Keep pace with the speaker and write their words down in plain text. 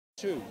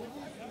2,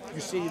 you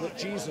see that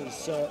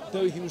Jesus,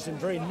 though he was in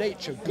very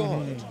nature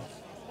God,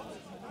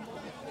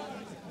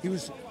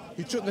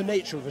 he took the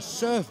nature of a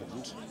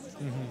servant,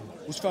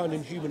 was found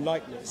in human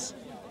likeness,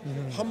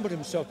 humbled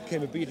himself,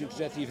 became obedient to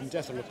death, even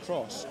death on a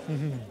cross.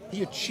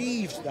 He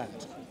achieved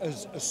that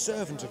as a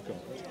servant of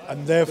God.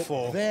 And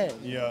therefore, but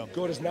then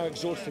God has now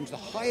exalted him to the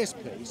highest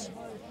place,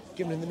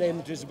 given him the name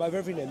that is above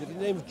every name, that in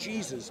the name of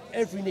Jesus,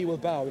 every knee will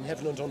bow in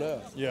heaven and on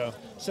earth.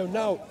 So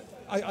now,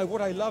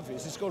 what I love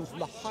is it's gone from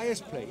the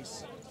highest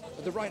place,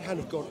 at the right hand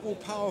of God,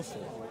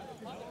 all-powerful,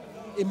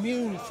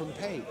 immune from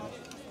pain,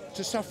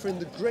 to suffering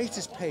the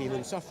greatest pain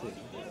and suffering,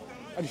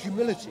 and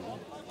humility,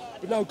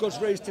 but now God's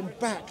raised him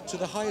back to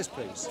the highest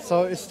place.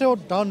 So it's still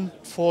done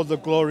for the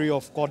glory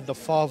of God the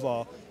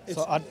Father.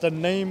 So at the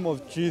name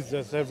of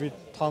Jesus, every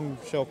tongue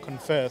shall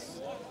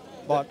confess.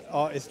 But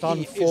it's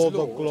done for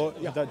the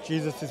glory that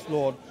Jesus is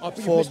Lord,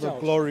 for the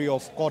glory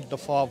of God the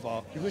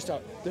Father. You missed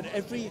out that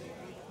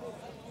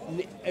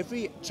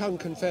every tongue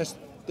confess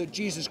that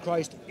Jesus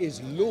Christ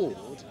is Lord.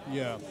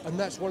 And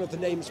that's one of the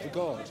names for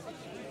God,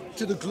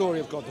 to the glory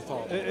of God the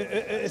Father.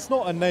 It's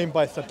not a name,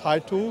 but it's a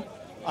title.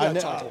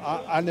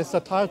 And it's a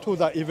title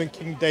that even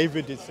King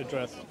David is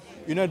addressed.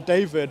 You know,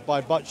 David,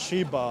 by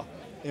Bathsheba,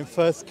 in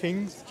 1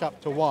 Kings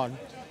chapter 1,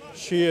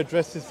 she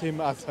addresses him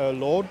as her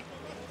Lord.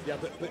 Yeah,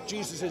 but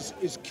Jesus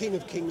is King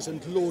of Kings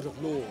and Lord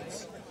of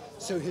Lords.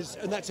 So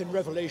and that's in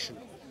Revelation.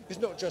 He's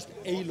not just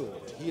a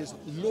Lord, he is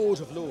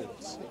Lord of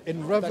Lords.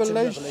 In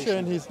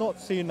Revelation, he's not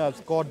seen as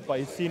God, but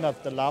he's seen as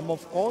the Lamb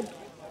of God.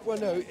 Well,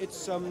 no,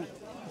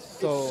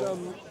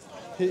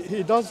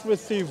 he does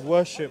receive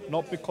worship,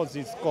 not because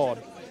he's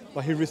God,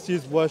 but he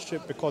receives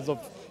worship because of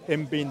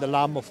him being the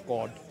Lamb of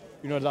God,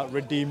 you know, that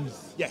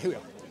redeems. Yeah, here we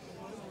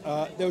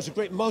are. There was a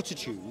great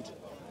multitude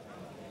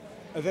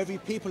of every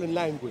people and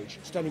language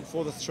standing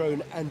before the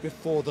throne and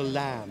before the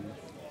Lamb.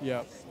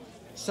 Yeah.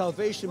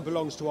 Salvation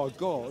belongs to our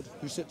God,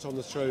 who sits on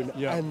the throne,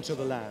 and to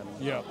the Lamb.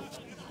 Yeah.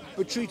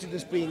 But treated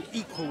as being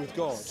equal with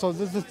God. So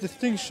there's a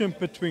distinction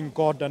between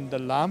God and the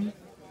Lamb.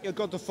 Yeah,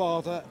 God the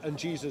Father and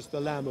Jesus,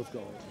 the Lamb of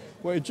God.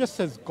 Well, it just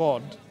says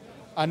God.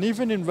 And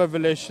even in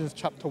Revelation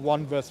chapter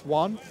 1, verse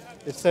 1,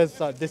 it says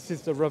that this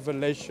is the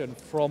revelation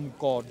from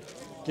God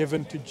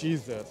given to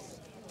Jesus.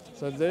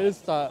 So there is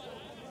that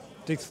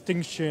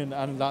distinction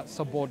and that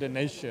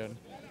subordination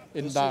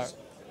in that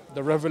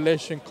the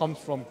revelation comes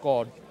from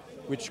God,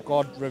 which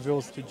God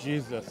reveals to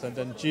Jesus, and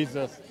then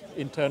Jesus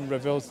in turn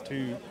reveals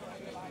to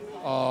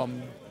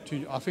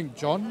I think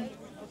John.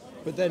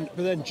 But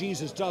then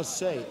Jesus does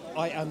say,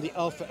 "I am the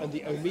Alpha and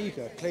the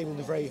Omega," claiming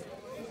the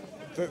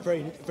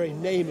very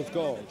name of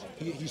God.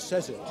 He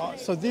says it.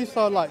 So these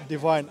are like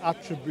divine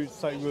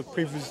attributes that you were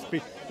previously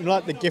speaking. You know,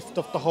 like the gift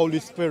of the Holy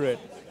Spirit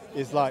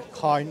is like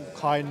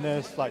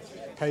kindness, like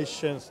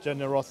patience,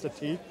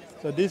 generosity.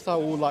 So these are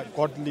all like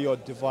godly or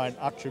divine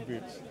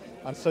attributes.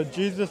 And so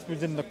Jesus,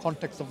 within the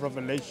context of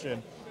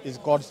Revelation, is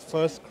God's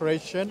first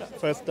creation,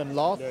 first and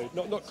last.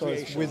 No, not so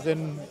creation. It's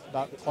within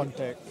that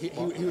context.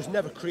 He was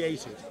never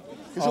created.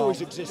 He's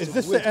always existed. Is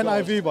this the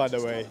NIV, God. by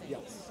the way? Yeah.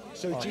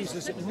 So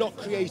Jesus is not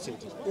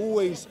created,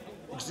 always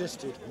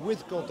existed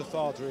with God the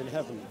Father in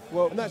heaven.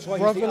 Well, and that's why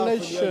he's the Alpha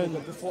and the Omega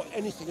before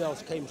anything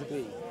else came to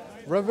be.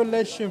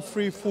 Revelation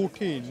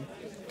 3:14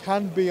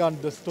 can be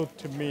understood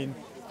to mean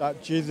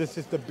that Jesus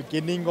is the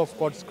beginning of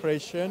God's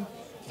creation.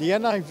 The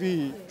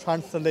NIV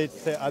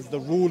translates it as the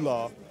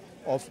ruler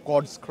of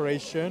God's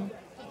creation,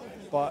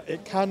 but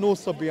it can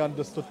also be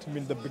understood to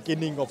mean the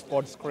beginning of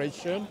God's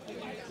creation.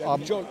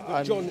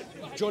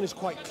 John is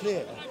quite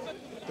clear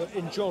that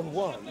in John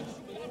 1,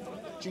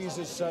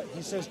 Jesus,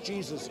 he says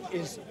Jesus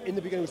is, in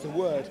the beginning was the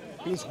Word,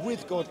 he is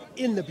with God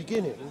in the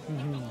beginning.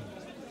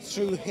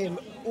 Through him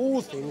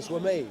all things were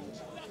made.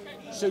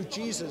 So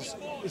Jesus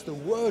is the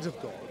Word of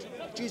God.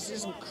 Jesus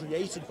isn't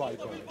created by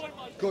God.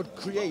 God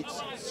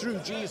creates through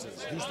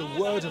Jesus, who's the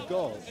Word of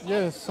God.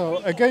 Yes, so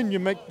again you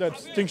make the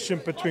distinction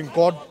between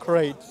God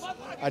creates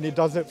and he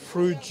does it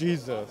through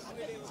Jesus.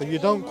 So you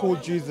don't call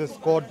Jesus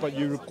God, but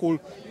you call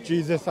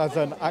Jesus as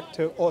an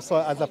active, also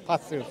as a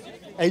passive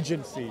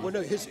agency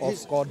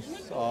of God's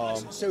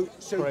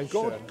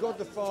creation. God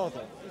the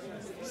Father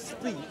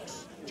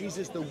speaks,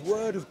 Jesus the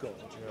Word of God.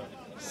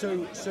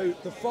 So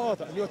the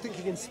Father, and you're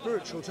thinking in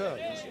spiritual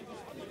terms,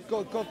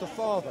 God the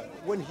Father,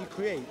 when he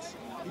creates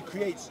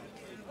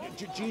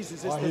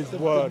Jesus is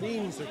the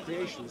means of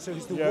creation, so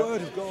he's the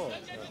Word of God.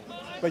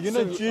 But you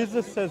know,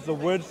 Jesus says, the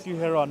words you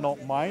hear are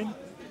not mine,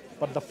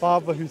 but the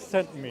Father who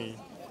sent me,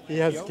 he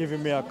has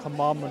given me a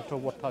commandment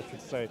of what I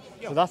should say.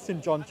 So that's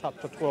in John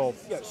chapter 12,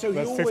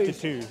 verse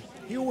 52.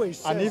 He always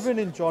says, and even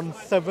in John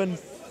 7...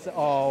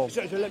 So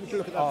let me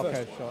look at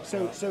that first.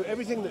 Sure. So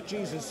everything that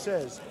Jesus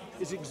says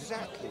is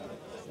exactly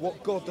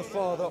what God the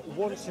Father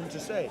wants him to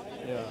say.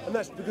 And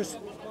that's because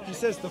he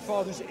says the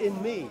Father's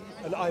in me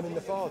and I'm in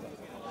the Father.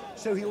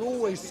 So he'll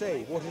always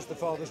say what is the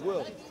Father's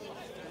will.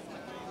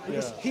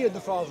 Because he and the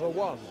Father are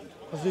one.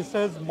 Because he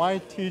says, my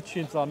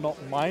teachings are not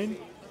mine,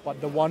 but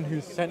the one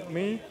who sent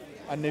me.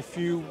 And if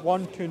you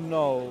want to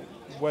know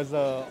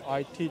whether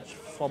I teach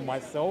from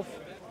myself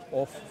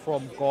or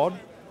from God,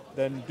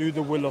 then do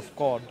the will of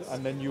God,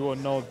 and then you will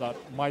know that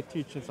my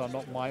teachings are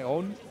not my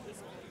own,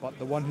 but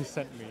the one who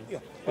sent me. Yeah.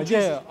 But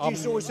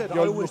Jesus always said, I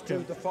you're always do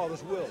looking- the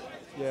Father's will.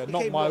 Yeah, He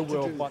not came my not to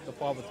will, do but the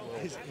Father's will.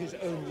 his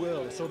own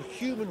will, a sort of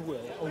human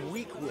will, a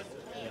weak will.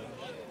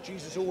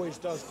 Jesus always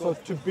does So God's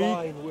to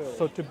divine will.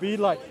 So to be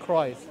like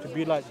Christ, to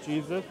be like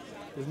Jesus,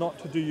 is not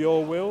to do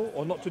your will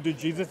or not to do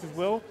Jesus'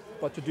 will,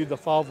 but to do the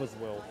Father's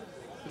will.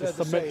 They're To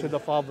the submit same. to the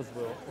Father's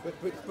will.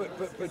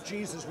 But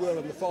Jesus' will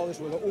and the Father's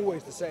will are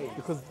always the same.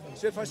 Because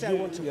So if I say I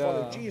want to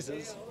follow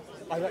Jesus,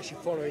 I'm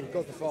actually following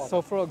God the Father.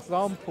 So, for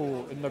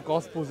example, in the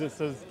Gospels it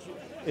says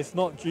it's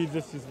not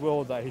Jesus'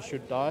 will that he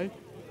should die,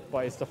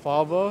 but it's the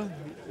Father's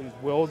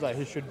will that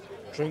he should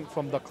drink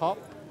from the cup.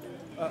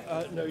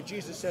 No,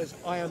 Jesus says,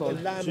 I am So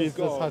the Lamb Jesus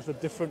of God. has a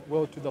different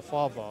will to the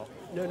Father.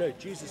 No,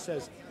 Jesus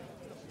says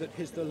that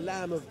he's the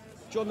Lamb of...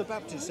 John the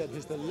Baptist said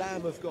he's the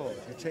Lamb of God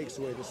who takes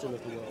away the sin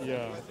of the world.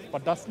 Yeah,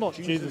 but that's not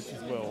Jesus'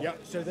 will. Yeah,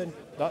 so then...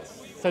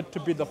 That's said to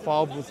be the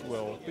Father's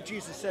will. But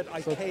Jesus said,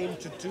 I came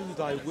to do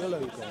thy will, O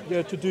God.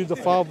 Yeah, to do the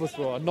Father's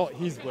will and not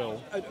his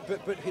will.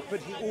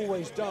 But he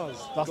always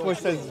does. That's why it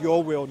says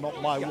your will,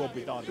 not my will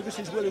be done. Because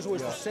his will is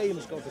always the same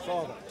as God the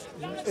Father.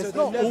 It's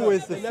not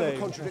always the they're never same.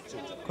 contradicted.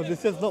 Because it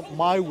says not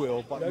my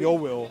will, but your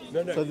will.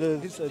 No. So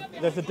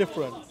there's a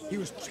difference. He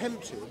was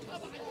tempted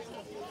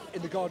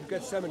in the Garden of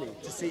Gethsemane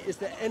to see, is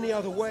there any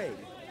other way,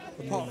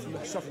 apart from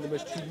suffering the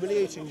most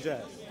humiliating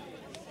death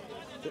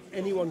that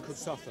anyone could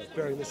suffer,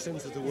 bearing the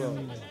sins of the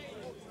world?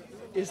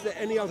 Is there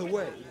any other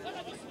way?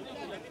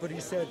 But he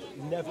said,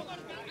 never.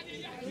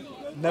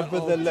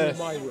 Nevertheless,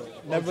 I'll do my will.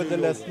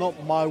 nevertheless,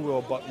 not my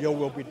will, but your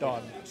will be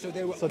done. So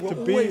they were, So were to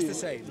always be, the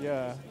same.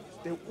 Yeah.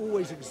 They were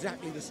always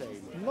exactly the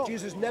same. Not,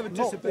 Jesus never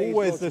not disobeyed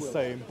always God's the will.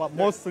 same, but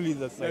mostly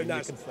the same, No,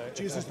 you can say.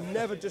 Jesus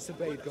never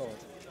disobeyed God.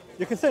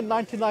 You can say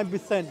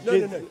 99%.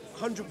 No,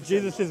 100%.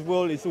 Jesus'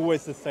 will is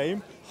always the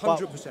same.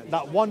 100%. But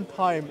that one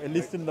time, at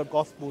least in the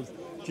Gospels,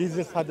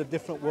 Jesus had a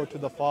different will to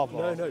the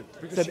Father. No,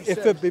 because Said, he if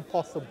said- it be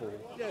possible,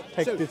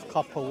 take so- this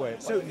cup away.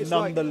 so But it's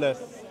like-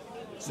 nonetheless,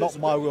 so not it's-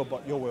 my will,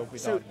 but your will be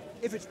So, done.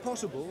 if it's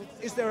possible,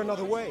 is there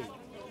another way?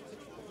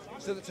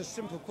 So that's a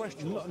simple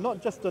question.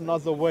 Not just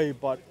another way,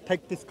 but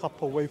take this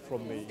cup away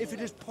from me. If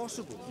it is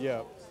possible,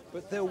 Yeah.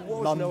 but there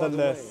was no other way.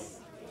 Nonetheless,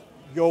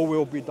 your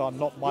will be done,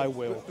 not my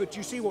will. But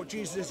you see what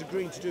Jesus is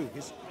agreeing to do?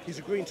 He's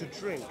agreeing to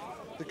drink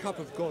the cup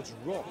of God's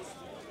wrath.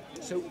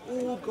 So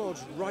all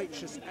God's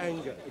righteous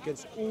anger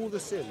against all the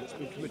sin that's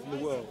been committed in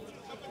the world,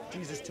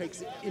 Jesus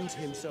takes it into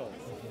himself.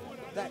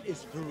 That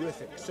is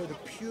horrific. So the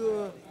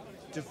pure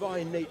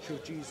divine nature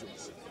of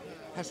Jesus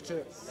has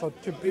to So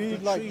to be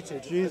like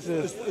treated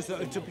Jesus,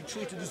 to be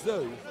treated as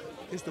though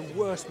it's the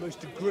worst,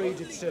 most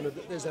degraded sinner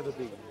that there's ever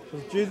been.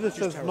 Jesus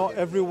says, terrible. not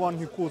everyone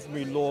who calls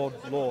me Lord,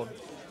 Lord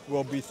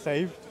will be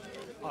saved,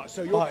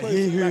 So you're but quoting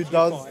he who Matthew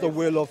does 5. the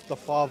will of the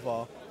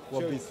Father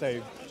will So- be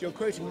saved. So you're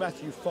quoting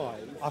Matthew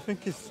 5. I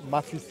think it's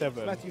Matthew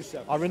 7. Matthew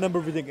 7. I remember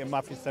reading it in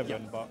Matthew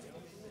 7, but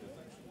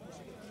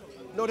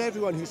Not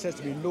everyone who says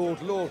to me,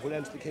 Lord, Lord, will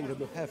enter the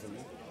kingdom of heaven,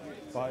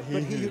 but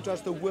but he who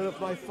does the will of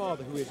my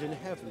Father who is in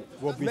heaven.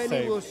 Will be Many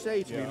saved. will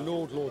say to Yeah. me,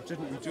 Lord, Lord,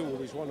 didn't we do all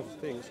these wonderful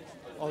things?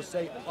 I'll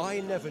say, I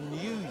never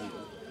knew you.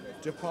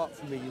 Depart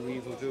from me, you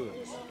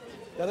evildoers.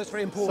 Now that's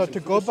very So important. to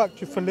go because- back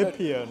to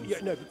Philippians,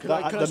 but can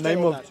that I at the stay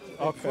name on of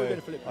that before we go okay,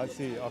 to Philippians? I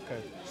see.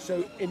 Okay,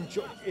 So in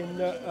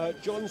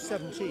John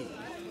 17,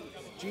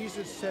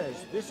 Jesus says,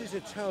 this is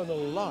eternal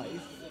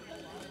life,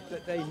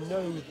 that they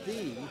know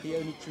thee, the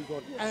only true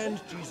God, and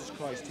Jesus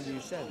Christ whom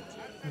you sent.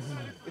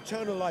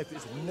 Eternal life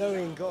is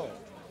knowing God.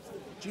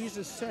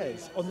 Jesus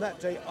says, on that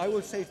day, I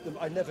will say to them,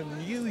 I never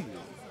knew you.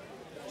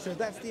 So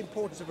that's the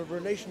importance of a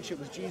relationship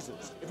with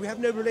Jesus. If we have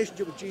no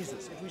relationship with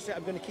Jesus, if we say,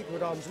 I'm going to keep you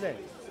at arm's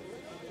length,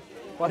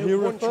 but I he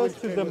don't want to refers to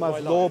interfere them with as my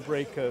life.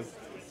 lawbreakers,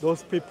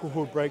 those people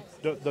who break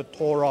the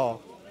Torah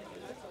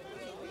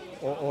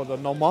or the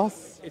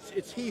Nomos.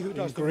 it's he who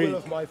does the Greek. will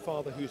of my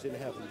Father who's in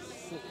heaven.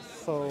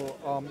 So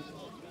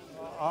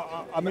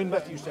I mean,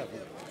 Matthew 7.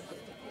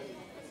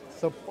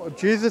 so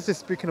Jesus is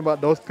speaking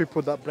about those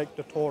people that break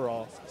the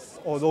Torah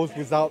or those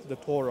without the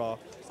Torah,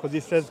 because he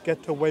says,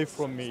 "Get away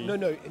from me."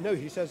 No,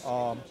 he says,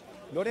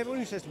 not everyone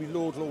who says to me,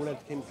 Lord, Lord, will enter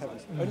the kingdom of heaven.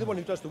 Only the one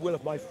who does the will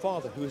of my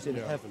Father who is in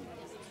heaven.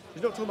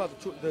 He's not talking about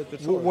the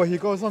Torah. Well, he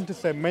goes on to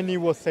say, many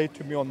will say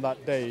to me on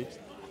that day,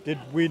 did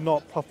we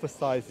not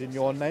prophesy in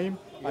your name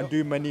and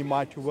do many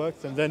mighty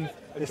works? And then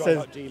it drive says,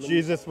 out demons.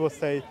 Jesus will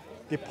say,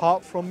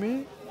 depart from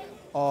me,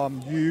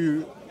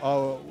 you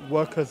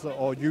workers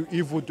or you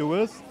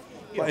evildoers.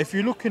 But if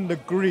you look in the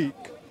Greek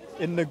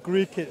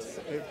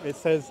it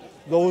says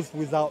those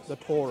without the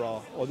Torah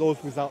or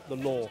those without the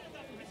law.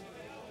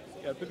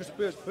 Yeah, but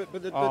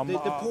the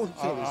important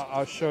thing is,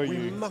 I'll show we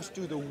you. must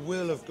do the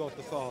will of God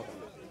the Father.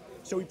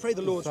 So we pray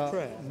the Lord's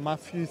Prayer,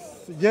 Matthew,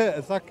 yeah,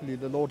 exactly,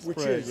 the Lord's which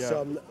Prayer. is,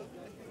 Yeah.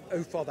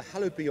 O Father,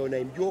 hallowed be your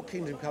name, your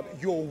kingdom come,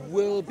 your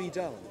will be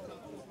done.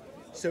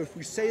 So if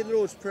we say the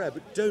Lord's Prayer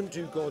but don't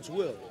do God's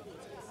will,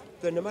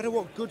 then no matter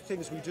what good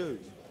things we do,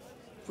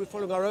 if we're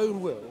following our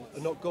own will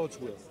and not God's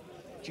will,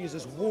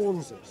 Jesus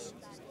warns us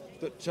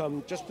that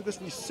just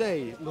because we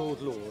say, Lord,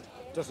 Lord,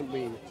 doesn't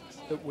mean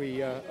that we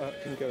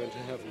can go into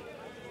heaven.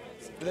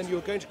 But then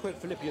you're going to quote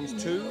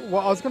Philippians 2.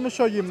 Well, I was going to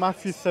show you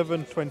Matthew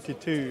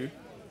 7:22,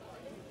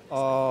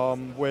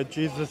 where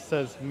Jesus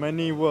says,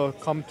 "Many will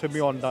come to me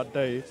on that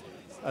day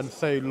and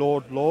say,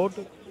 Lord, Lord."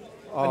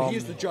 And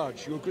he's the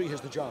judge. You agree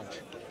he's the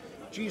judge.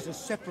 Jesus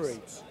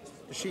separates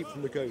the sheep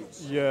from the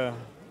goats. Yeah.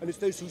 And it's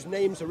those whose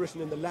names are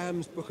written in the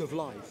Lamb's book of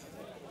life.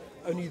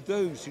 Only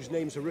those whose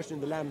names are written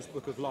in the Lamb's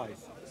book of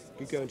life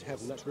can go into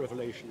heaven. That's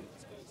Revelation.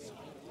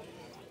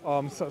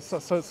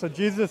 So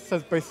Jesus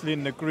says basically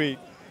in the Greek,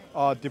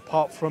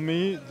 depart from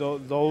me,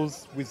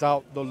 those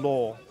without the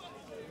law,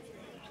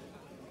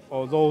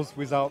 or those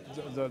without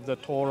the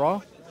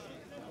Torah.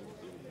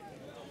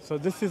 So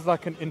this is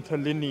like an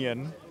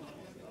interlinean,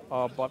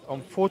 but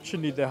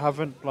unfortunately they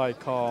haven't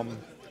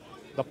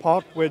the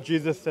part where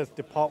Jesus says,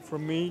 depart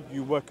from me,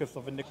 you workers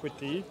of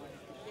iniquity,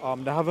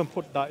 they haven't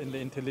put that in the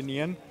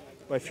interlinean.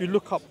 But if you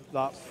look up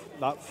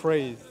that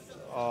phrase,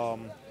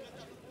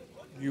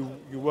 you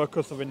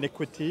workers of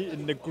iniquity,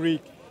 in the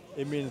Greek,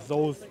 it means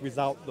those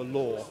without the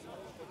law.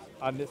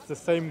 And it's the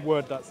same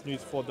word that's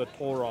used for the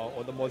Torah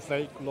or the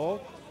Mosaic law.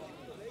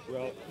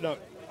 Well, no.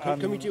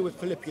 Can we deal with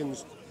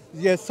Philippians?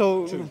 Yeah,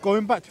 so 2?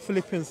 Going back to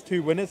Philippians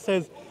 2, when it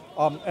says,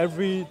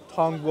 every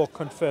tongue will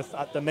confess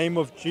at the name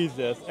of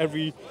Jesus,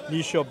 every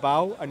knee shall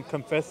bow and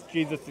confess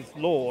Jesus is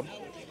Lord,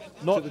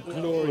 not the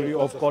glory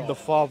of God the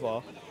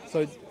Father.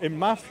 So in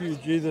Matthew,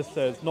 Jesus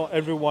says, not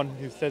everyone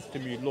who says to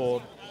me,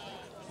 Lord,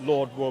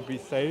 Lord, will be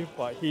saved,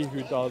 but he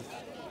who does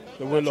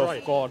the will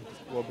of God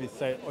will be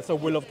saved. So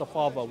will of the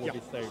Father will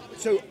be saved.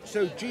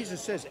 So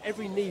Jesus says,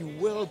 every knee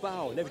will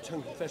bow and every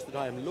tongue confess that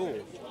I am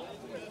Lord.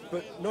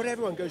 But not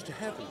everyone goes to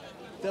heaven.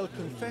 They'll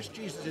confess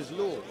Jesus is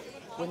Lord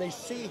when they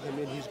see him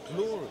in his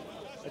glory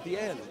at the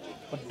end.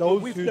 But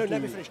those who let do...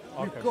 me finish.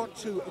 Okay. We've got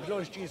to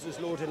acknowledge Jesus as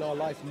Lord in our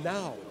life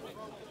now.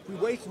 If we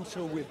wait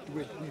until we're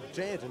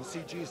dead and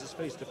see Jesus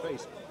face to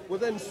face, we'll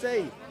then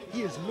say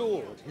he is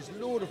Lord. He's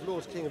Lord of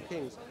Lords, King of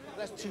Kings.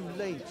 That's too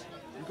late.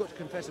 We've got to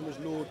confess him as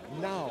Lord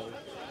now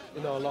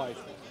in our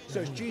life. So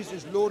it's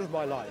Jesus Lord of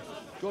my life.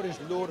 God is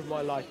Lord of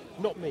my life,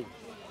 not me.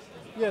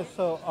 Yeah,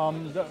 so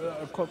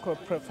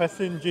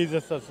professing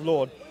Jesus as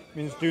Lord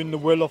means doing the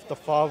will of the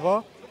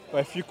Father. But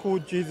if you call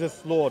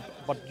Jesus Lord,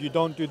 but you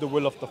don't do the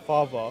will of the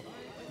Father,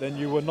 then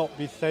you will not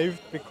be saved,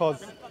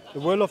 because the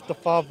will of the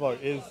Father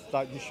is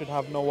that you should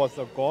have no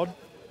other God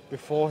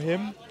before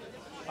him,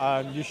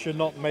 and you should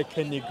not make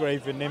any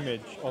graven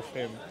image of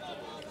him.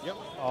 Yep.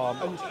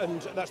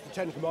 And that's the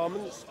Ten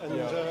Commandments,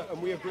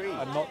 and we agree.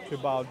 And not to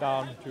bow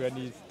down to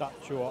any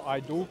statue or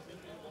idol.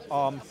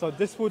 So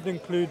this would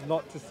include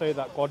not to say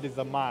that God is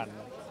a man,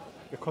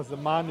 because a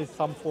man is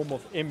some form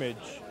of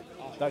image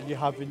that you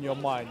have in your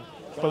mind.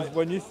 Because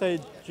when you say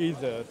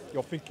Jesus,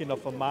 you're thinking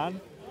of a man.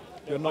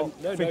 You're not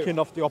thinking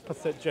of the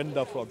opposite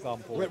gender, for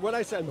example. When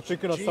I say you're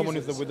thinking of someone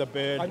who's with a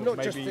beard. I'm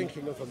not just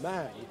thinking of a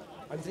man.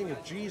 I'm thinking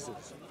of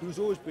Jesus, who's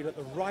always been at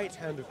the right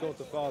hand of God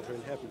the Father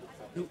in heaven,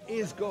 who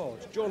is God.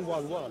 John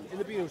 1:1. In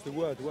the beginning was the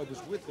Word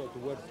was with God, the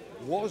Word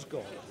was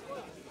God.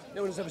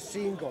 No one has ever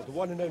seen God. The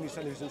one and only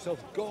Son who is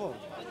himself God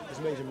has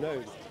made him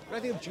known. When I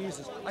think of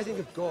Jesus, I think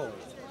of God.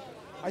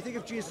 I think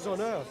of Jesus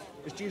on earth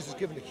as Jesus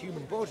given a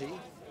human body,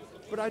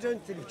 but I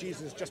don't think of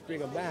Jesus as just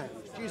being a man.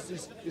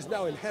 Jesus is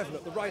now in heaven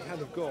at the right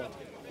hand of God,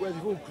 where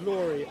there's all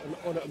glory and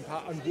honour and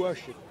power and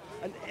worship,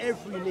 and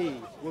every knee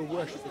will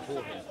worship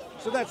before him.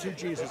 So that's who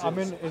Jesus is. I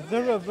mean, is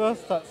there a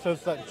verse that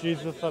says that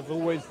Jesus has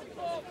always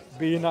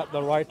been at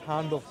the right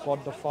hand of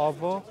God the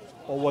Father,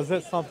 or was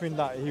it something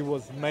that he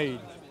was made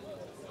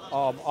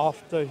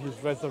after his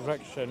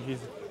resurrection?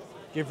 He's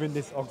given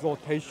this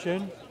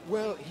exaltation.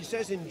 Well, he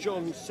says in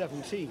John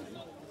 17,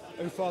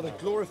 "O Father,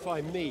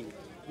 glorify me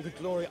with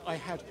the glory I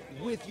had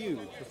with you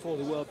before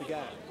the world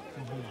began."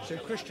 So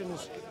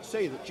Christians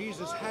say that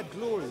Jesus had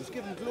glory, was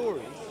given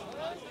glory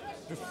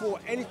before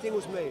anything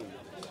was made.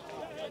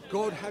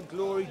 God had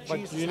glory,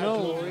 Jesus had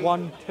glory.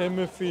 1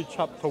 Timothy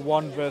chapter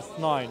 1 verse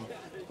 9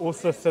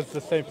 also says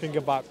the same thing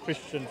about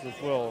Christians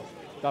as well.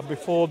 That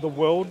before the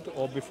world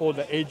or before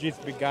the ages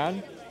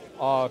began,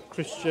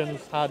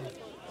 Christians had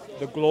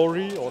the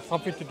glory or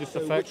something to this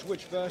effect.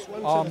 Which verse?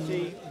 1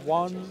 Timothy?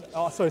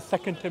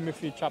 2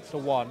 Timothy chapter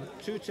 1.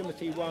 2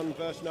 Timothy 1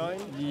 verse 9?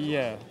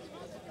 Yeah.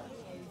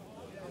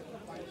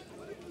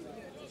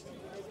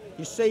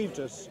 He saved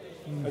us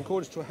and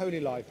called us to a holy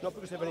life, not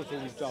because of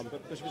anything we've done,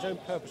 but because of his own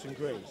purpose and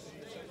grace.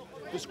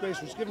 This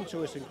grace was given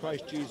to us in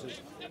Christ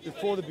Jesus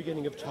before the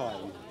beginning of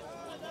time.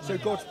 So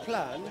God's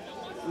plan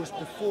was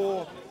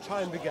before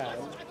time began,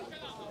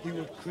 he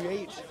would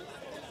create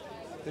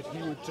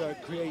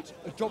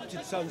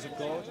adopted sons of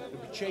God that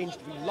would be changed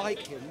to be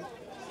like him.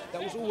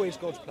 That was always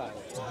God's plan.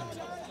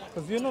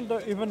 Because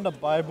even the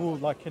Bible,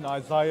 like in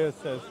Isaiah,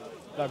 says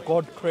that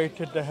God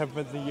created the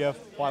heavens and the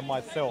earth by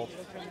myself.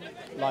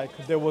 Like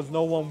there was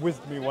no one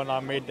with me when I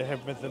made the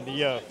heavens and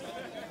the earth.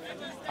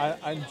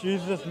 And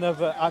Jesus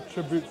never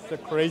attributes the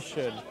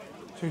creation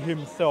to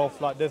himself.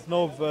 Like there's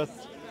no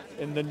verse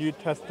in the New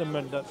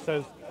Testament that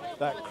says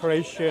that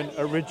creation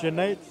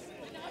originates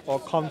or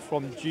comes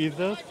from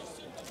Jesus.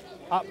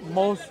 at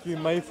most you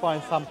may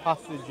find some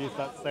passages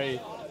that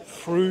say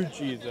through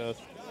Jesus,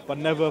 but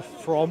never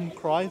from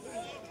Christ.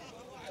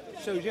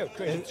 So yeah,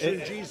 created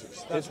through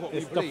Jesus. That's what we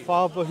It's the believe.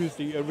 Father who's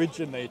the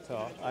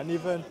originator. And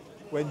even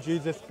when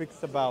Jesus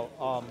speaks about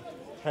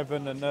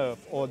heaven and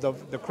earth, or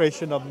the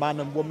creation of man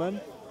and woman,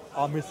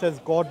 he says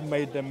God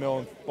made them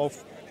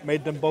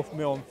both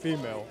male and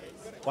female.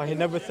 But he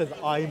never says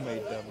I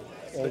made them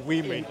or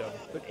we made them.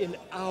 But in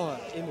our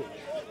image.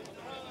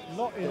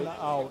 Not in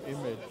our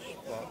image,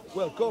 but...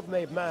 Well, God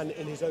made man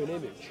in his own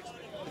image.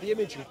 But the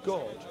image of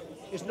God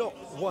is not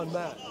one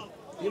man.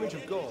 The image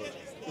of God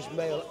is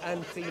male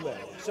and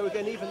female. So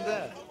again, even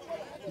there,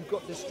 you've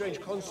got this strange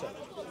concept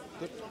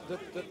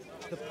that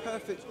the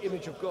perfect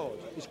image of God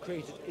is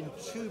created in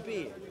two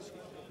beings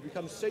who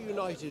become so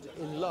united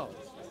in love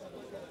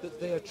that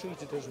they are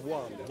treated as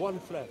one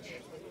flesh.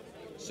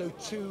 So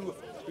two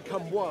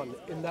become one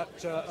in that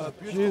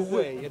beautiful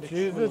way. In a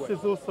Jesus way.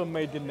 is also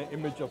made in the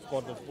image of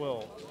God as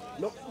well.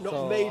 Not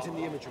so, made in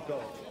the image of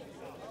God.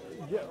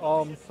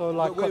 Yeah, so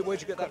like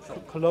where'd you get that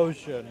from?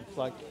 Colossians,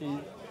 like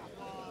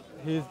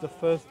he's the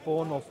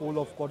firstborn of all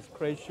of God's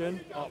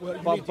creation. You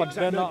need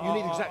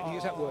the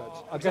exact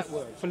words. I guess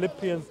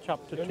Philippians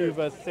chapter 2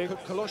 verse 6.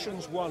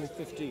 Colossians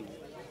 1:15.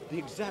 The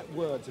exact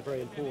words are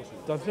very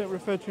important. Does it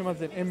refer to him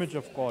as an image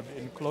of God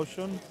in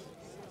Colossians?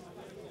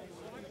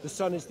 The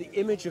Son is the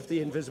image of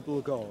the invisible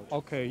God.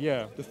 Okay,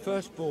 yeah. The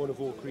firstborn of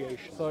all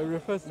creation. So it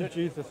refers to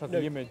Jesus as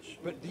the image.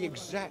 But the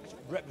exact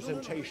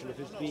representation of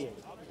his being.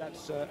 That's.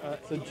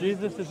 So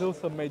Jesus is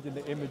also made in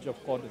the image of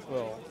God as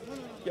well.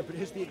 Yeah, but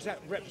he's the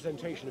exact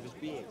representation of his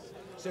being.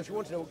 So if you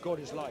want to know what God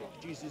is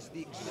like, Jesus is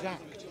the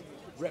exact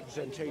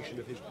representation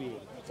of his being.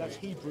 That's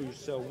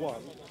Hebrews 1.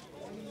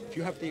 If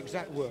you have the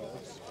exact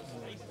words,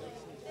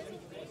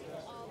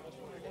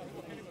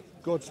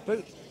 God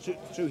spoke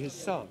through his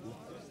Son.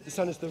 The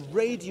Son is the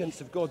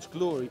radiance of God's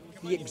glory,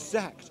 the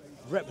exact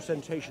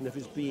representation of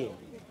his being,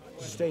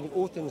 sustaining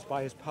all things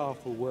by his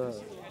powerful word.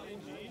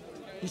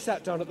 He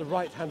sat down at the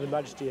right hand of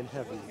majesty in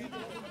heaven.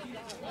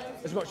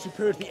 As much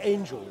superior to the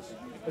angels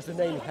as the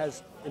name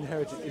has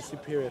inherited is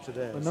superior to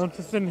theirs. But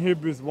notice in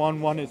Hebrews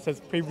 1:1 it says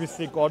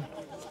previously God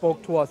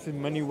spoke to us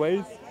in many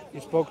ways.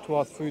 He spoke to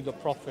us through the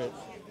prophets.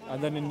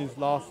 And then in his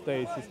last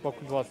days he's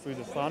spoken to us through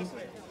the Son,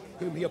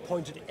 whom he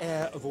appointed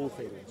heir of all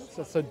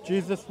things. So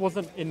Jesus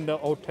wasn't in the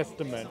Old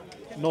Testament,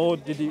 nor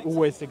did he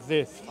always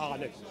exist. No.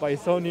 But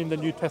it's only in the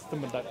New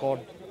Testament that God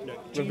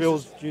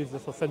reveals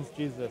Jesus or sends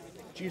Jesus.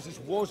 Jesus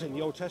was in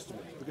the Old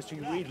Testament, because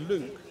you read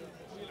Luke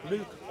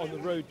on the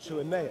road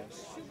to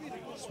Emmaus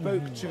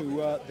spoke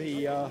to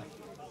the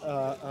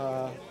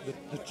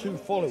two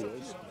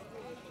followers,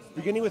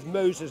 beginning with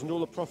Moses and all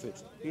the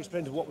prophets. He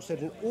explained what was said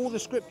in all the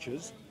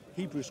scriptures,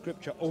 Hebrew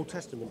scripture, Old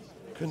Testament,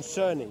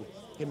 concerning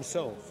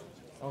himself.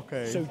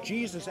 Okay. So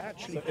Jesus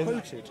actually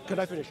quoted, can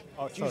I finish?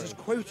 Jesus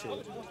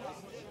quoted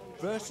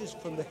verses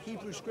from the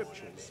Hebrew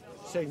scriptures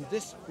saying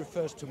this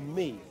refers to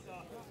me.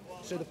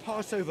 So the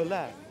Passover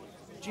lamb,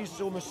 Jesus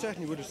almost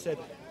certainly would have said,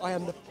 I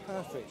am the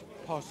perfect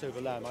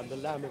Passover lamb, I'm the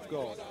Lamb of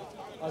God.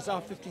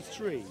 Isaiah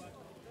 53,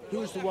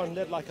 who is the one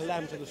led like a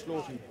lamb to the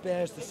slaughter, who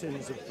bears the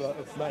sins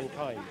of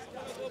mankind?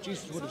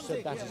 Jesus would have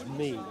said, that is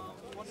me.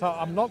 So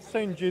I'm not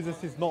saying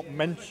Jesus is not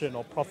mentioned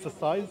or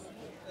prophesied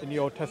in the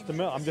Old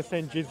Testament. I'm just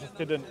saying Jesus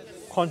didn't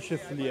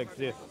consciously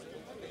exist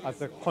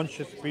as a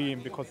conscious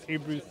being, because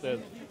Hebrews says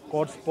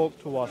God spoke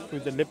to us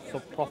through the lips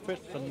of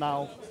prophets, and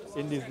now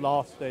in these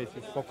last days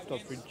he spoke to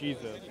us through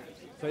Jesus.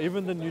 So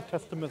even the New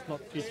Testament's not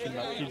teaching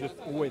that Jesus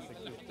always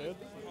existed,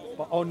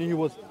 but only he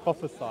was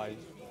prophesied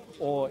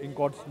or in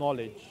God's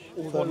knowledge,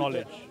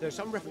 foreknowledge. There's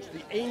some reference to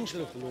the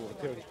angel of the Lord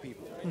appearing to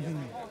people.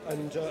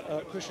 And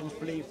Christians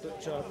believe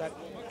that that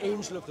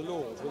angel of the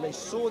Lord, when they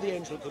saw the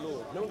angel of the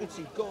Lord, no one could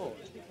see God.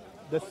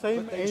 The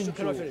same angel.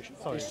 Can I finish?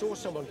 Sorry. They saw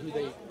someone who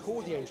they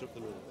called the angel of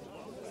the Lord.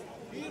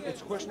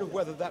 It's a question of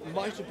whether that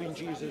might have been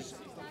Jesus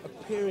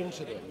appearing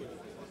to them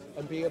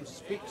and being able to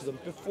speak to them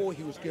before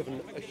he was given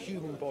a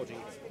human body.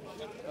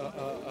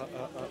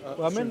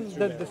 Well, I mean,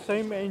 the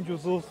same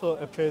angels also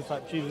appears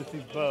at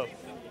Jesus' birth.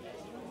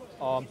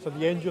 So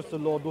the angel of the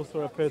Lord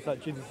also appears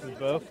at Jesus'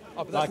 birth.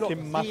 But that's not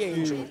in Matthew. The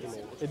angel of the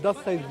Lord. It does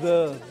say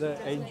the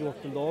angel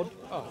of the Lord.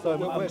 So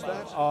where's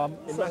that?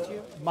 In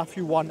Matthew?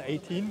 Matthew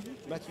 1:18.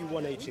 Matthew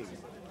 1:18.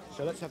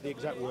 So let's have the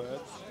exact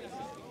words.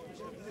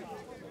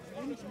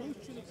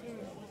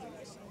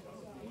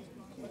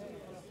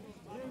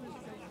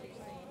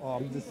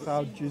 This is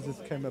how Jesus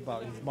came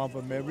about. His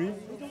mother Mary,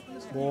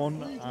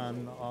 born,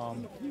 and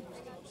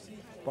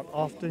but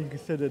after he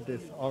considered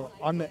this,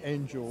 an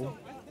angel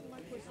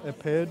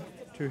appeared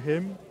to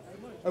him.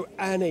 Oh,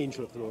 an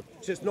angel of the Lord.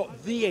 So it's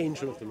not the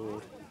angel of the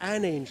Lord,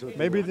 an angel of the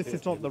Lord. Maybe this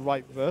is not the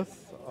right verse.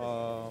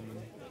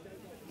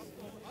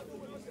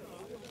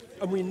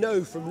 And we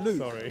know from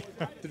Luke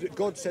that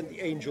God sent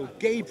the angel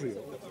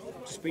Gabriel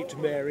to speak to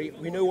Mary.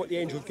 We know what the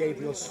angel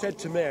Gabriel said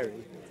to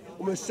Mary,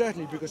 almost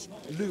certainly because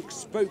Luke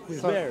spoke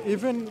with Mary.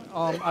 Even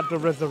at the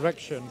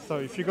resurrection, so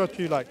if you go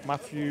to like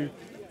Matthew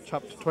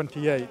chapter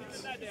 28,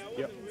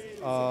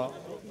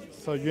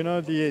 so you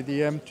know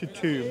the empty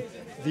tomb,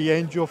 the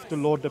angel of the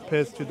Lord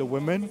appears to the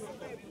women.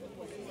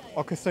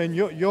 Okay, so in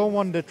your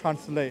one they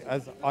translate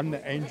as an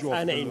angel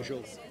of the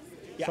Lord.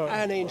 Yeah, So,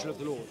 an angel of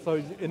the Lord.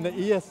 So in the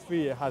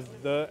ESV it has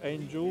the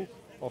angel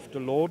of the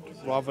Lord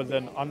rather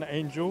than an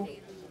angel.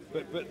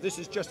 But this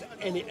is just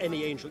any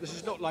angel. This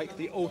is not like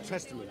the Old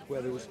Testament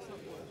where there was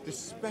this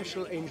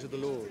special angel of the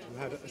Lord who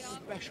had a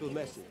special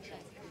message.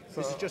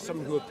 This is just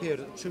someone who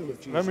appeared at the tomb of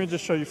Jesus. Let me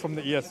just show you from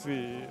the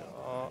ESV.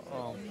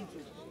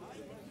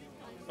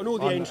 And all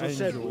the angel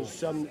said was,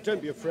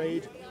 don't be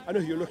afraid. I know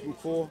who you're looking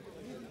for.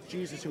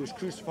 Jesus who was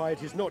crucified.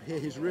 He's not here,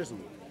 he's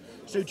risen.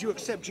 So do you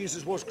accept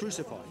Jesus was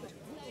crucified?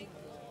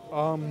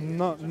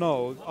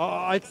 No.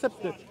 I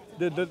accept that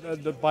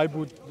the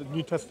Bible, the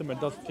New Testament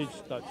does teach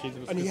that Jesus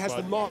was crucified. And he has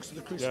the marks of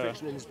the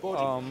crucifixion in his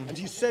body. And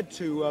he said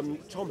to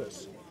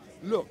Thomas,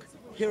 look,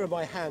 here are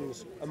my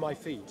hands and my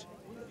feet.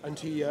 And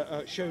he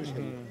shows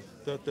him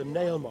the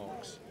nail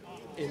marks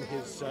in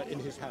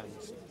his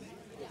hands.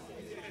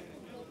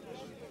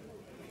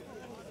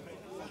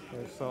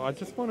 Okay, so I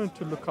just wanted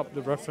to look up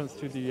the reference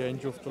to the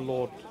angel of the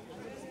Lord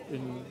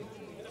in...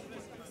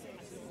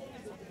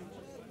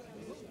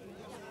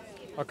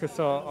 Okay,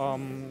 so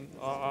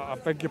I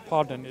beg your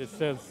pardon. It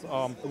says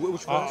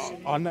which verse?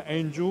 An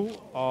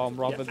angel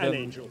rather than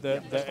angel.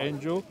 the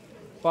angel.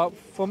 But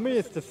for me,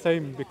 it's the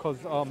same because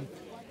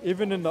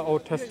even in the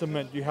Old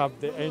Testament, you have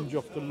the angel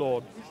of the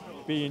Lord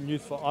being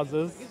used for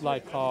others.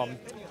 Like,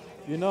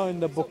 in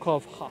the book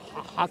of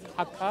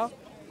Hagar, I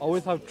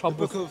always have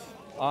trouble. The book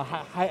of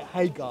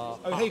Hagar.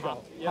 Oh, Hagar.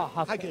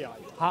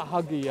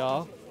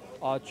 Haggai,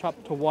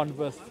 chapter 1,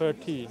 verse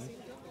 13.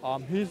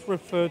 He's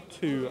referred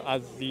to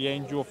as the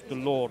angel of the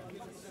Lord,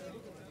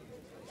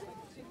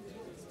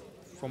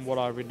 from what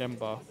I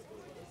remember.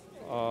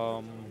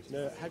 No,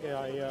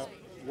 Haggai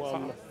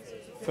 1.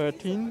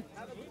 13?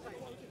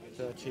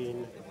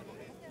 13.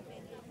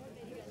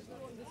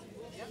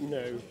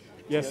 No.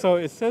 Yeah, so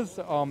it says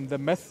the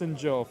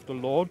messenger of the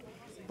Lord,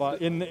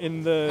 but in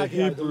the Haggai,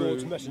 Hebrew, the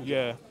Lord's messenger.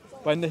 yeah,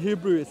 but in the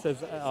Hebrew it says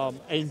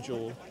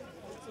angel,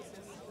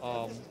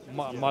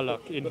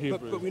 malak in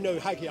Hebrew. But we know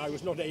Haggai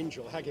was not an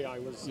angel. Haggai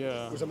was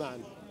a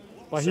man.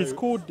 But he's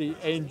called the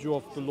angel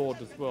of the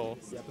Lord as well.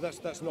 Yeah,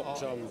 but that's not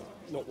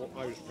what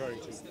I was referring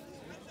to.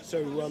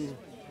 So.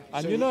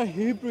 And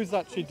Hebrews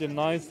actually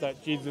denies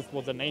that Jesus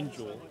was an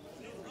angel.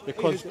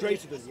 Because he is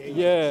greater than the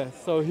angel. Yeah,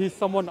 so he's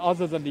someone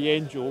other than the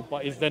angel,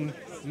 but is then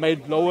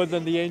made lower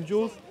than the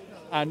angels.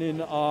 And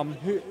in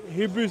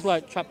Hebrews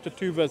chapter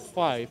 2 verse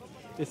 5,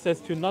 it says,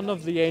 to none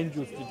of the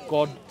angels did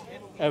God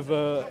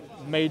ever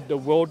made the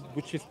world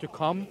which is to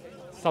come,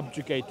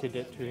 subjugated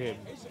it to him.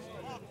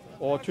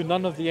 Or to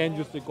none of the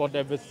angels did God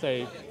ever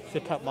say,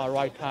 sit at my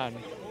right hand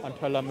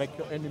until I make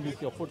your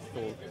enemies your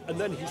footstool. And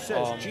then he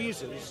says,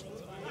 Jesus,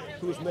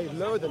 who was made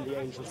lower than the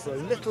angels for a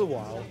little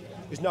while,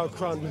 is now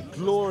crowned with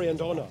glory and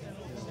honor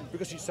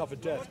because he suffered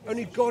death.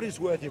 Only God is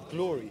worthy of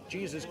glory.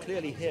 Jesus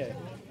clearly here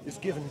is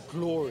given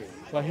glory.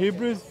 But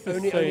Hebrews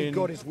is only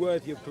God is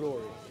worthy of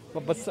glory.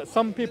 But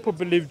some people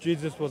believe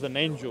Jesus was an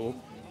angel,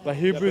 but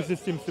Hebrews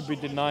seems to be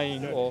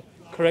denying or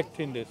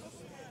correcting this.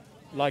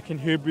 Like in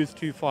Hebrews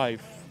 2:5,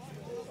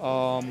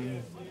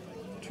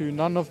 to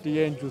none of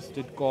the angels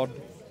did God.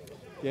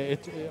 Yeah,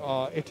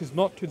 it is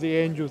not to the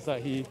angels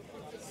that he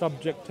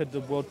subjected the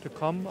world to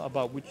come,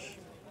 about which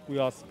we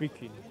are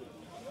speaking.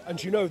 And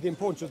the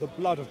importance of the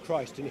blood of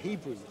Christ in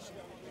Hebrews.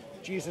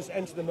 Jesus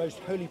entered the most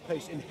holy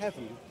place in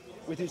heaven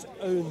with his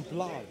own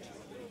blood,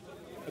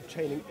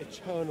 obtaining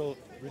eternal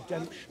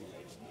redemption.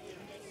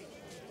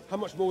 How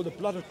much more the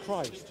blood of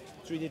Christ,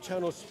 through the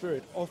eternal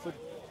Spirit, offered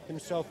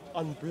himself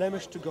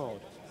unblemished to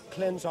God,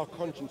 cleanse our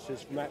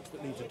consciences from acts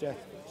that lead to death,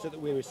 so that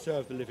we may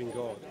serve the living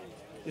God.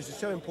 This is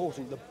so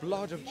important, the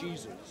blood of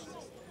Jesus.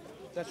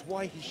 That's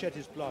why he shed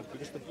his blood,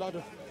 because the blood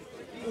of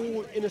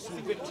all innocent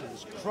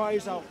victims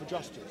cries out for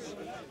justice.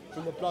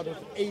 From the blood of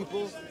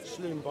Abel,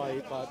 slain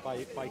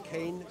by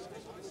Cain,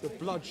 the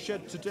blood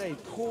shed today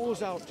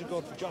calls out to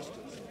God for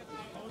justice.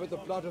 But the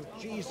blood of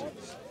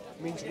Jesus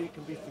means we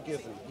can be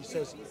forgiven. He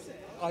says,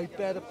 I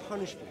bear the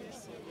punishment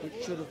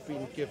which should have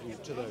been given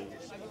to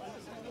those.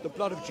 The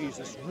blood of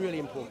Jesus, really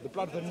important. The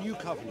blood of the new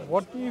covenant.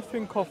 What do you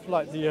think of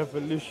the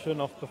evolution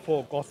of the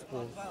four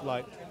Gospels?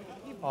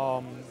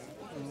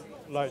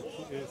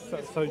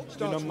 Starts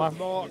with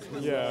Mark,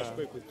 who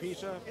spoke with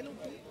Peter.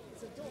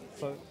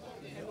 So,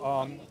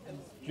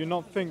 do you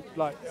not think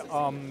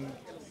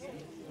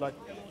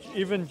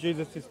even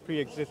Jesus'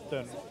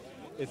 pre-existence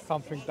is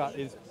something that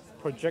is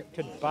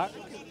projected back,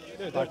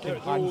 in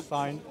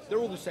hindsight? They're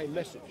all the same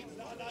message.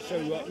 So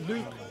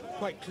Luke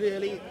quite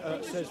clearly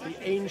says the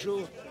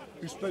angel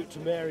who spoke to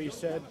Mary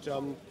said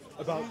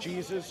about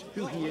Jesus,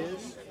 who he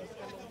is,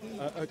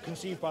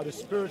 conceived by the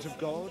Spirit of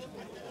God.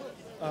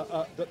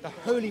 That the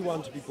Holy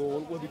One to be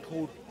born will be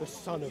called the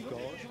Son of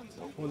God.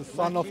 Or the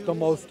Son of the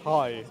Most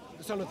High.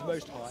 The Son of the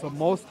Most High. So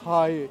Most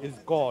High is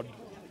God,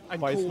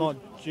 but it's not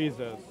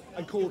Jesus.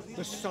 And called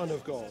the Son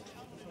of God.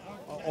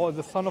 Or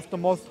the Son of the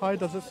Most High,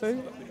 does it say?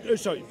 No,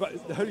 sorry,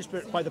 but the Holy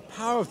Spirit, by the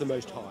power of the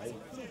Most High,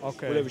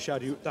 Okay. will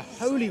overshadow you. The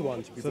Holy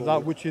One to be So born.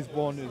 that which is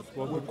born is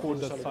what we call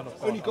the Son of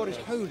God. Only God is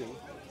holy,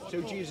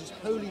 so Jesus is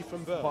holy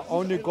from birth. But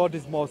only God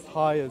is Most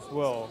High as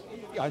well.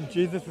 And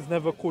Jesus is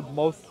never called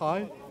Most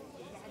High.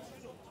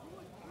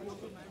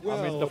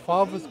 I mean, the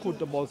Father's called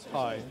the Most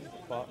High,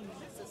 but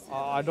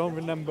I don't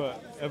remember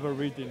ever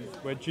reading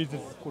where Jesus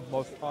is called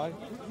Most High.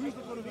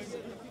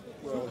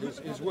 Well,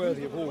 he's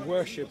worthy of all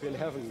worship in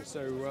heaven,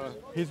 so...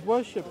 He's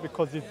worshipped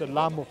because he's the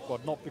Lamb of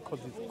God, not because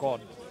he's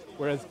God.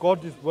 Whereas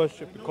God is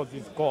worshipped because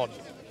he's God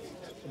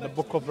in the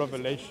book of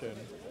Revelation.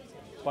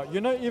 But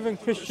you know, even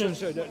Christians...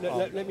 So,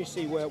 let me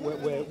see where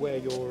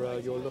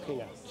you're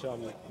looking at.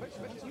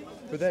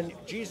 But then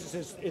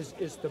Jesus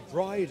is the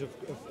bride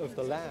of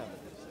the Lamb.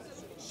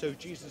 So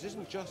Jesus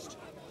isn't just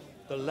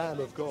the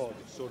Lamb of God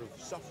sort of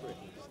suffering.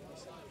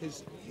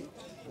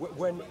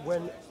 When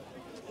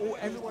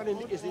everyone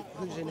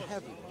who's in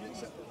heaven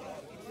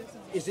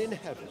is in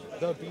heaven,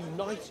 they'll be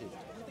united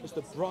as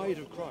the bride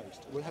of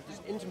Christ. We'll have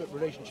this intimate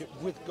relationship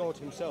with God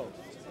himself.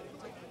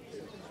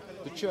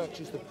 The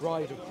church is the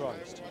bride of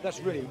Christ. That's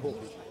really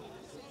important.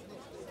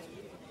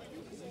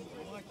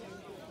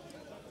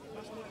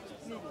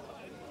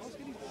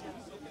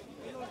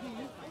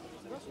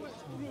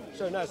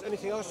 So Naz,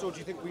 anything else, or do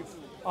you think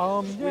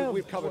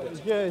we've covered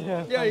it?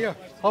 Yeah.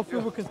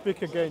 Hopefully we can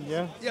speak again,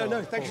 yeah? Yeah,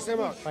 no, thank you so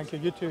much. Thank you,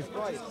 you too.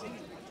 Right.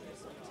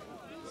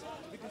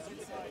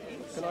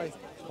 Can I?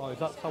 Oh, is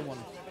that someone?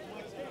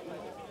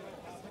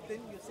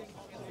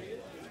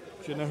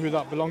 Do you know who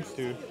that belongs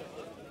to?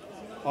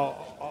 Oh,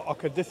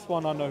 okay, this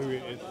one I know who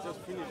it is. Just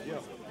finished,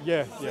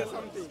 Yeah.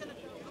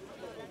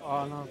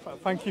 No,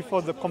 thank you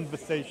for the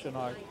conversation.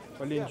 I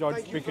really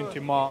enjoyed speaking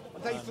to Mark.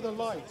 Thank you for the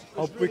light.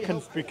 Hope we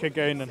can speak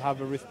again and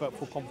have a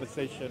respectful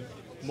conversation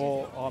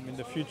more in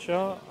the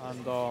future,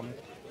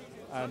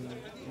 and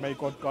may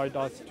God guide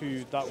us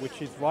to that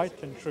which is right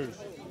and true.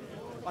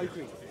 I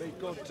agree. May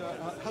God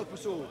help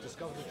us all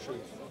discover the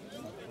truth.